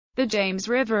The James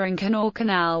River and Kanawha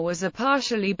Canal was a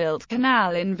partially built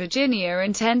canal in Virginia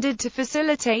intended to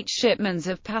facilitate shipments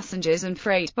of passengers and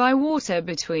freight by water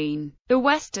between the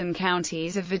western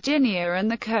counties of Virginia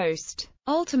and the coast.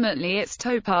 Ultimately, its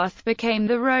towpath became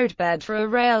the roadbed for a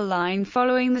rail line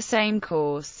following the same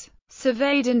course.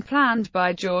 Surveyed and planned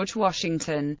by George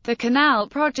Washington, the canal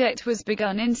project was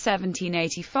begun in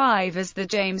 1785 as the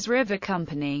James River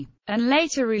Company, and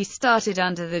later restarted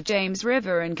under the James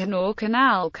River and Kanawha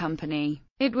Canal Company.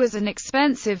 It was an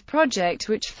expensive project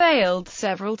which failed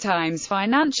several times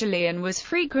financially and was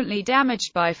frequently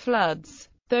damaged by floods.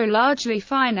 Though largely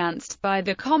financed by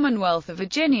the Commonwealth of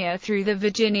Virginia through the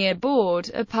Virginia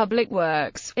Board of Public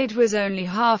Works, it was only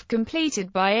half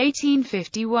completed by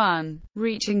 1851,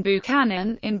 reaching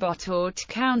Buchanan, in Botetourt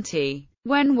County.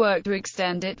 When work to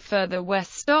extend it further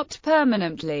west stopped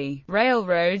permanently,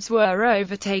 railroads were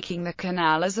overtaking the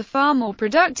canal as a far more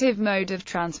productive mode of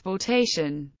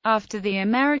transportation. After the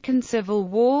American Civil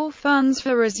War, funds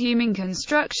for resuming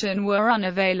construction were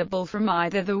unavailable from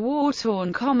either the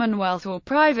war-torn Commonwealth or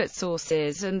private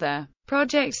sources, and the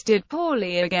project did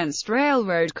poorly against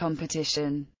railroad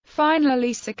competition,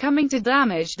 finally succumbing to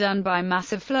damage done by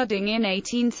massive flooding in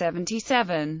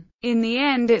 1877. In the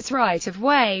end, its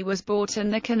right-of-way was bought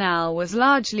and the canal was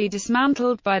largely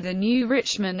dismantled by the new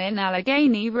Richmond and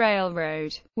Allegheny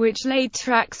Railroad, which laid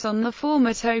tracks on the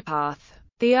former towpath.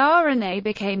 The R&A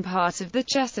became part of the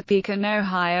Chesapeake and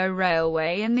Ohio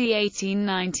Railway in the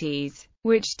 1890s,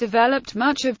 which developed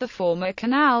much of the former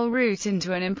canal route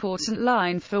into an important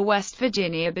line for West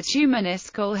Virginia bituminous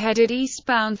coal headed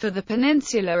eastbound for the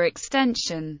peninsular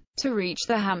extension, to reach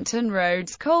the Hampton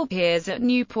Roads coal piers at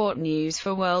Newport News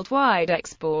for worldwide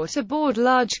export aboard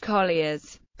large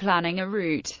colliers. Planning a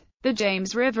route. The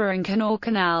James River and Kanawha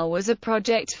Canal was a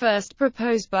project first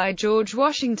proposed by George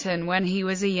Washington when he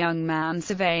was a young man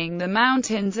surveying the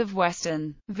mountains of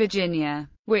western Virginia,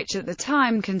 which at the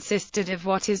time consisted of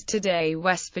what is today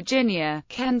West Virginia,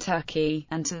 Kentucky,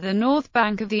 and to the north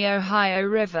bank of the Ohio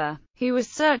River. He was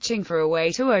searching for a way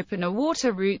to open a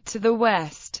water route to the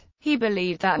west. He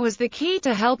believed that was the key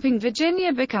to helping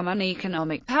Virginia become an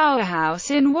economic powerhouse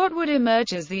in what would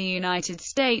emerge as the United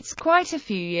States quite a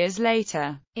few years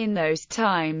later. In those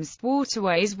times,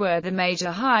 waterways were the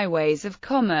major highways of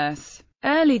commerce.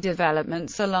 Early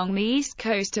developments along the east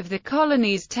coast of the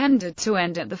colonies tended to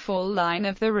end at the fall line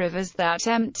of the rivers that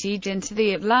emptied into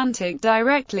the Atlantic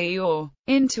directly or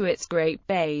into its Great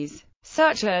Bays.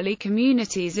 Such early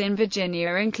communities in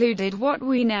Virginia included what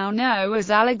we now know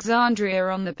as Alexandria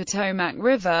on the Potomac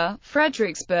River,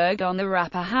 Fredericksburg on the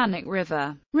Rappahannock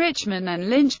River, Richmond and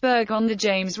Lynchburg on the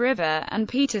James River, and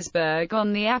Petersburg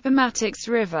on the Appomattox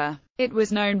River. It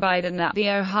was known by then that the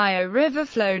Ohio River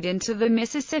flowed into the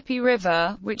Mississippi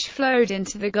River, which flowed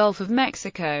into the Gulf of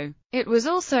Mexico. It was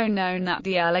also known that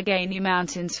the Allegheny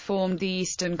Mountains formed the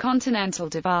Eastern Continental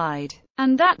Divide,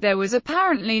 and that there was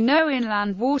apparently no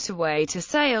inland waterway to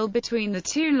sail between the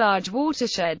two large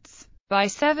watersheds. By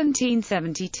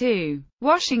 1772,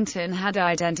 Washington had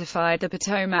identified the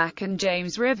Potomac and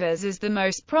James Rivers as the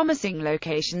most promising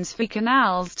locations for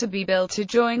canals to be built to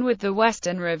join with the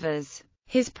western rivers.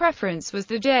 His preference was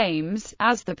the James,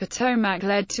 as the Potomac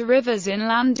led to rivers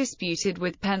inland disputed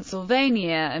with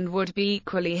Pennsylvania and would be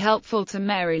equally helpful to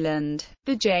Maryland.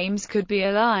 The James could be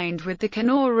aligned with the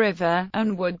Kanawha River,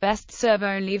 and would best serve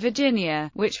only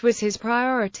Virginia, which was his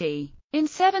priority. In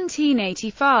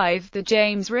 1785, the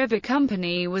James River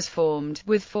Company was formed,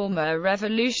 with former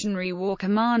Revolutionary War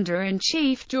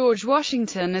Commander-in-Chief George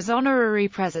Washington as honorary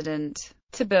president,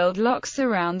 to build locks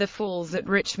around the falls at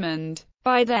Richmond.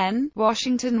 By then,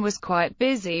 Washington was quite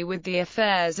busy with the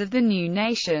affairs of the new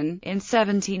nation, in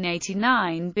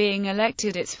 1789 being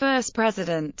elected its first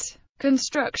president.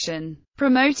 Construction.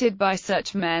 Promoted by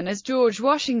such men as George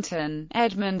Washington,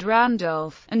 Edmund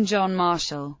Randolph, and John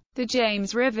Marshall, the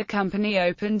James River Company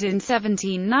opened in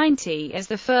 1790 as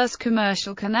the first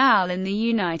commercial canal in the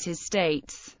United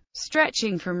States,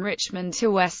 stretching from Richmond to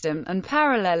Westham and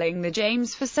paralleling the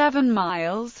James for 7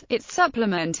 miles. It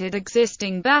supplemented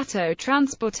existing bateau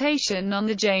transportation on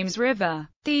the James River.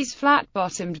 These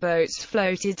flat-bottomed boats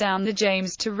floated down the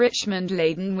James to Richmond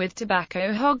laden with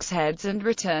tobacco hogsheads and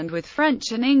returned with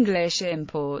French and English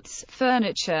imports,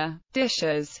 furniture,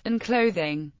 dishes, and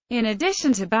clothing. In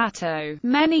addition to bateau,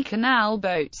 many canal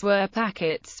boats were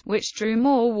packets, which drew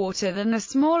more water than the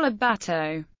smaller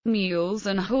bateau. Mules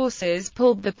and horses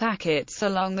pulled the packets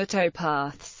along the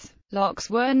towpaths. Locks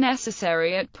were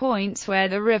necessary at points where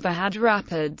the river had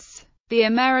rapids. The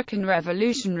American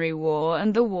Revolutionary War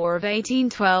and the War of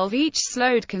 1812 each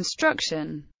slowed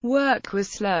construction. Work was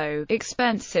slow,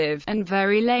 expensive, and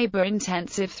very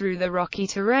labor-intensive through the rocky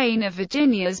terrain of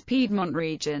Virginia's Piedmont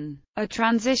region, a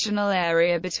transitional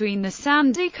area between the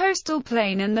sandy coastal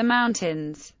plain and the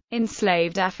mountains.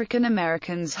 Enslaved African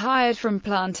Americans hired from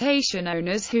plantation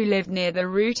owners who lived near the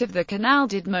route of the canal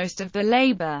did most of the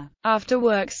labor. After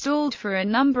work stalled for a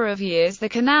number of years, the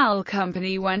canal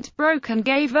company went broke and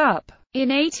gave up. In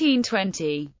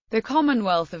 1820, the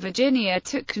Commonwealth of Virginia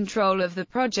took control of the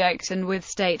project and with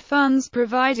state funds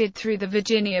provided through the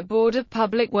Virginia Board of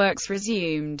Public Works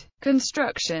resumed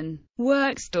construction.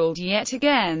 Work stalled yet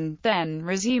again, then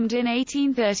resumed in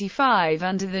 1835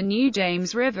 under the new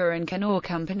James River and Kanawha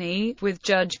Company, with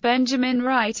Judge Benjamin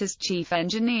Wright as chief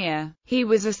engineer. He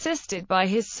was assisted by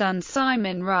his son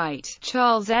Simon Wright,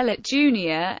 Charles Elliott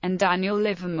Jr., and Daniel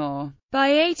Livermore.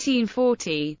 By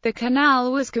 1840, the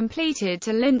canal was completed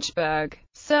to Lynchburg.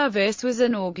 Service was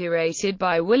inaugurated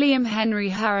by William Henry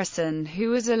Harrison,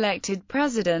 who was elected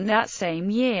president that same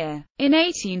year. In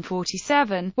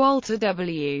 1847, Walter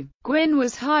W. Gwynn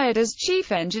was hired as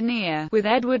chief engineer, with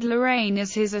Edward Lorraine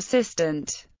as his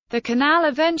assistant. The canal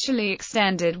eventually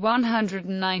extended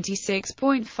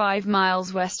 196.5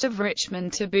 miles west of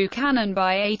Richmond to Buchanan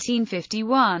by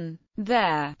 1851.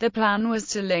 There, the plan was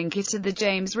to link it to the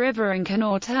James River and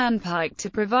Kanawha Turnpike to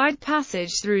provide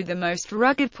passage through the most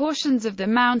rugged portions of the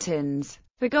mountains.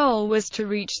 The goal was to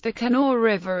reach the Kanawha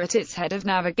River at its head of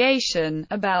navigation,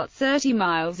 about 30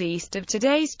 miles east of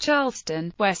today's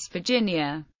Charleston, West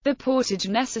Virginia. The portage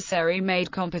necessary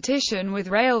made competition with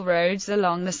railroads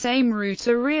along the same route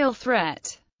a real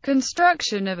threat.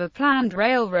 Construction of a planned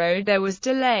railroad there was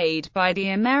delayed by the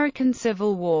American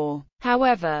Civil War.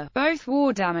 However, both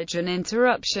war damage and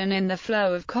interruption in the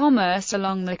flow of commerce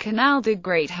along the canal did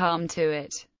great harm to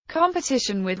it.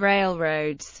 Competition with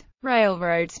railroads.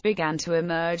 Railroads began to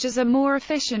emerge as a more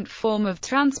efficient form of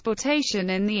transportation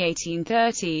in the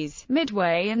 1830s,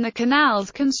 midway in the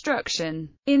canal's construction.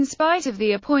 In spite of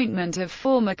the appointment of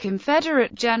former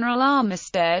Confederate General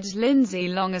Armistead Lindsay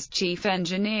Long as chief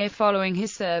engineer following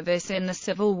his service in the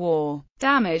Civil War,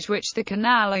 damage which the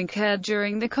canal incurred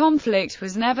during the conflict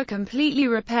was never completely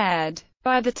repaired.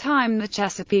 By the time the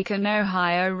Chesapeake and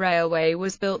Ohio Railway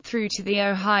was built through to the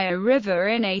Ohio River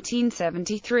in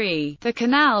 1873, the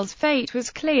canal's fate was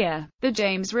clear. The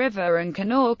James River and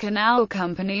Kanawha Canal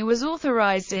Company was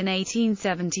authorized in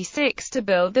 1876 to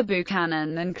build the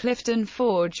Buchanan and Clifton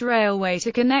Forge Railway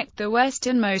to connect the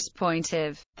westernmost point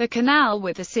of the canal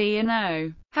with the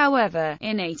C&O. However,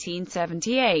 in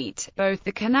 1878, both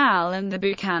the canal and the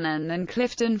Buchanan and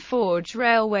Clifton Forge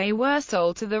Railway were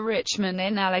sold to the Richmond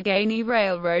and Allegheny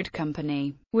Railroad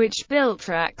Company, which built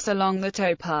tracks along the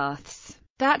towpaths.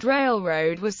 That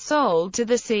railroad was sold to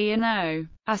the C&O,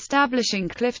 establishing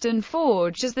Clifton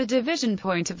Forge as the division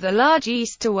point of the large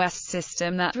east-to-west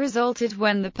system that resulted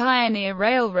when the pioneer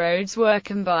railroads were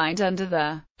combined under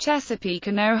the Chesapeake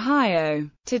and Ohio.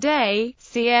 Today,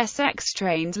 CSX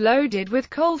trains loaded with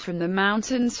coal from the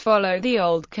mountains follow the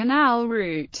old canal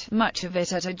route, much of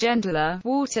it at a gentler,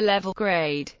 water-level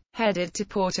grade, headed to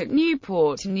port at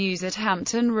Newport News at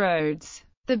Hampton Roads.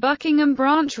 The Buckingham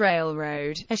Branch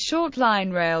Railroad, a short-line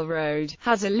railroad,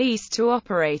 has a lease to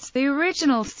operate the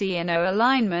original C&O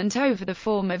alignment over the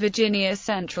former Virginia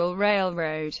Central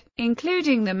Railroad,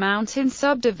 including the Mountain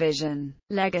Subdivision.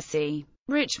 Legacy.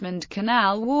 Richmond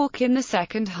Canal Walk. In the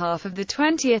second half of the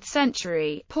 20th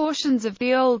century, portions of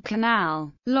the old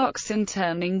canal, locks and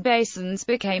turning basins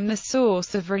became the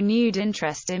source of renewed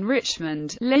interest in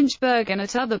Richmond, Lynchburg and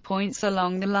at other points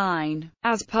along the line.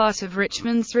 As part of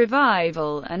Richmond's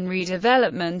revival and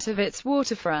redevelopment of its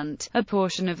waterfront, a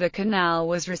portion of the canal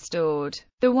was restored.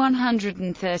 The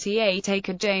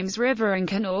 138-acre James River and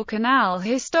Kanawha Canal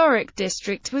Historic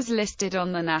District was listed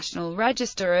on the National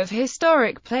Register of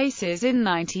Historic Places in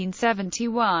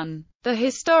 1971. The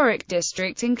historic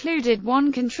district included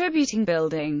 1 contributing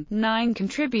building, 9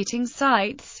 contributing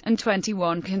sites, and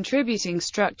 21 contributing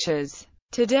structures.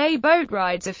 Today boat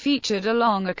rides are featured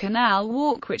along a canal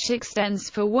walk which extends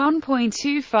for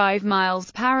 1.25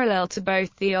 miles parallel to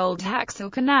both the old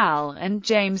Haxel Canal and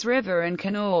James River and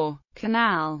Kanawha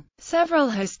Canal. Several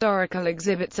historical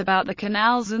exhibits about the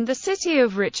canals and the city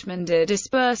of Richmond are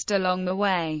dispersed along the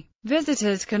way.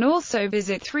 Visitors can also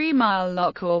visit 3 Mile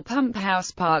Lock or Pump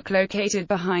House Park located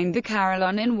behind the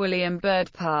Carillon in William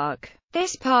Byrd Park.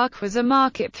 This park was a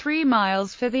market 3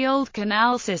 miles for the old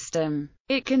canal system.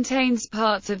 It contains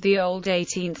parts of the old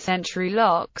 18th century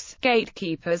locks,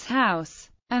 gatekeeper's house,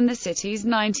 and the city's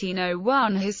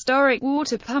 1901 historic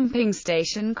water pumping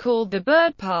station called the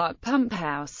Byrd Park Pump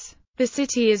House. The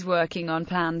city is working on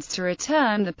plans to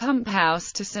return the pump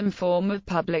house to some form of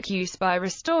public use by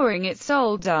restoring its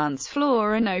old dance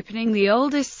floor and opening the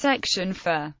oldest section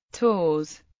for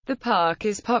tours. The park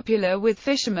is popular with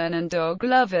fishermen and dog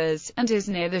lovers, and is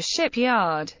near the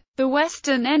shipyard. The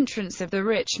western entrance of the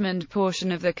Richmond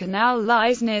portion of the canal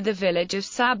lies near the village of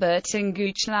Sabot in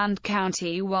Goochland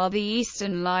County, while the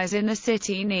eastern lies in the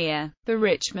city near the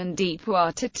Richmond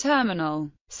Deepwater Terminal.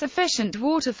 Sufficient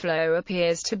water flow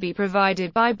appears to be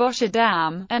provided by Bosher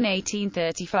Dam, an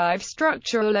 1835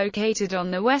 structure located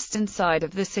on the western side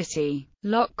of the city.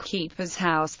 Lockkeeper's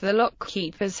House. The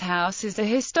Lockkeeper's House is a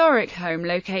historic home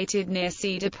located near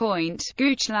Cedar Point,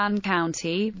 Goochland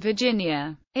County,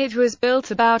 Virginia. It was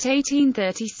built about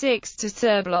 1836 to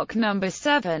serve Lock No.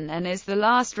 7 and is the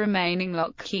last remaining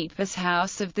lockkeeper's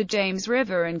house of the James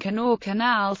River and Kanawha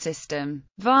Canal system.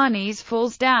 Varney's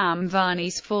Falls Dam.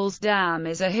 Varney's Falls Dam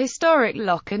is a historic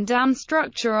lock and dam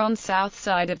structure on south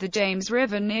side of the James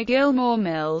River near Gilmore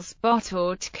Mills,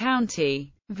 Botort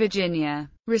County, Virginia.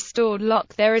 Restored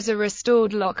lock. There is a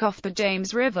restored lock off the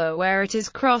James River where it is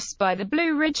crossed by the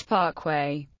Blue Ridge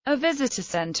Parkway. A visitor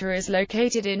center is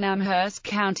located in Amherst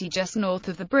County just north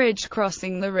of the bridge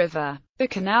crossing the river. The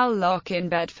canal lock in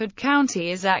Bedford County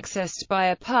is accessed by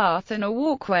a path and a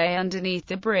walkway underneath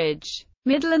the bridge.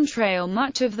 Midland Trail.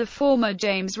 Much of the former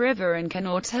James River and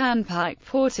Kanawha Turnpike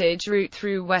portage route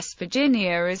through West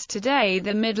Virginia is today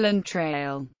the Midland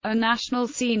Trail, a national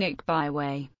scenic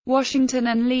byway. Washington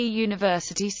and Lee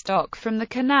University stock from the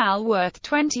canal worth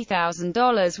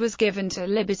 $20,000 was given to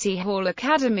Liberty Hall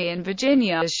Academy in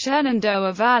Virginia's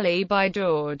Shenandoah Valley by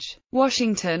George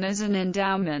Washington as an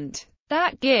endowment.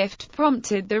 That gift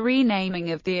prompted the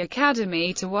renaming of the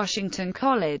academy to Washington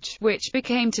College, which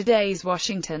became today's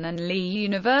Washington and Lee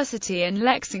University in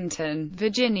Lexington,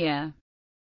 Virginia.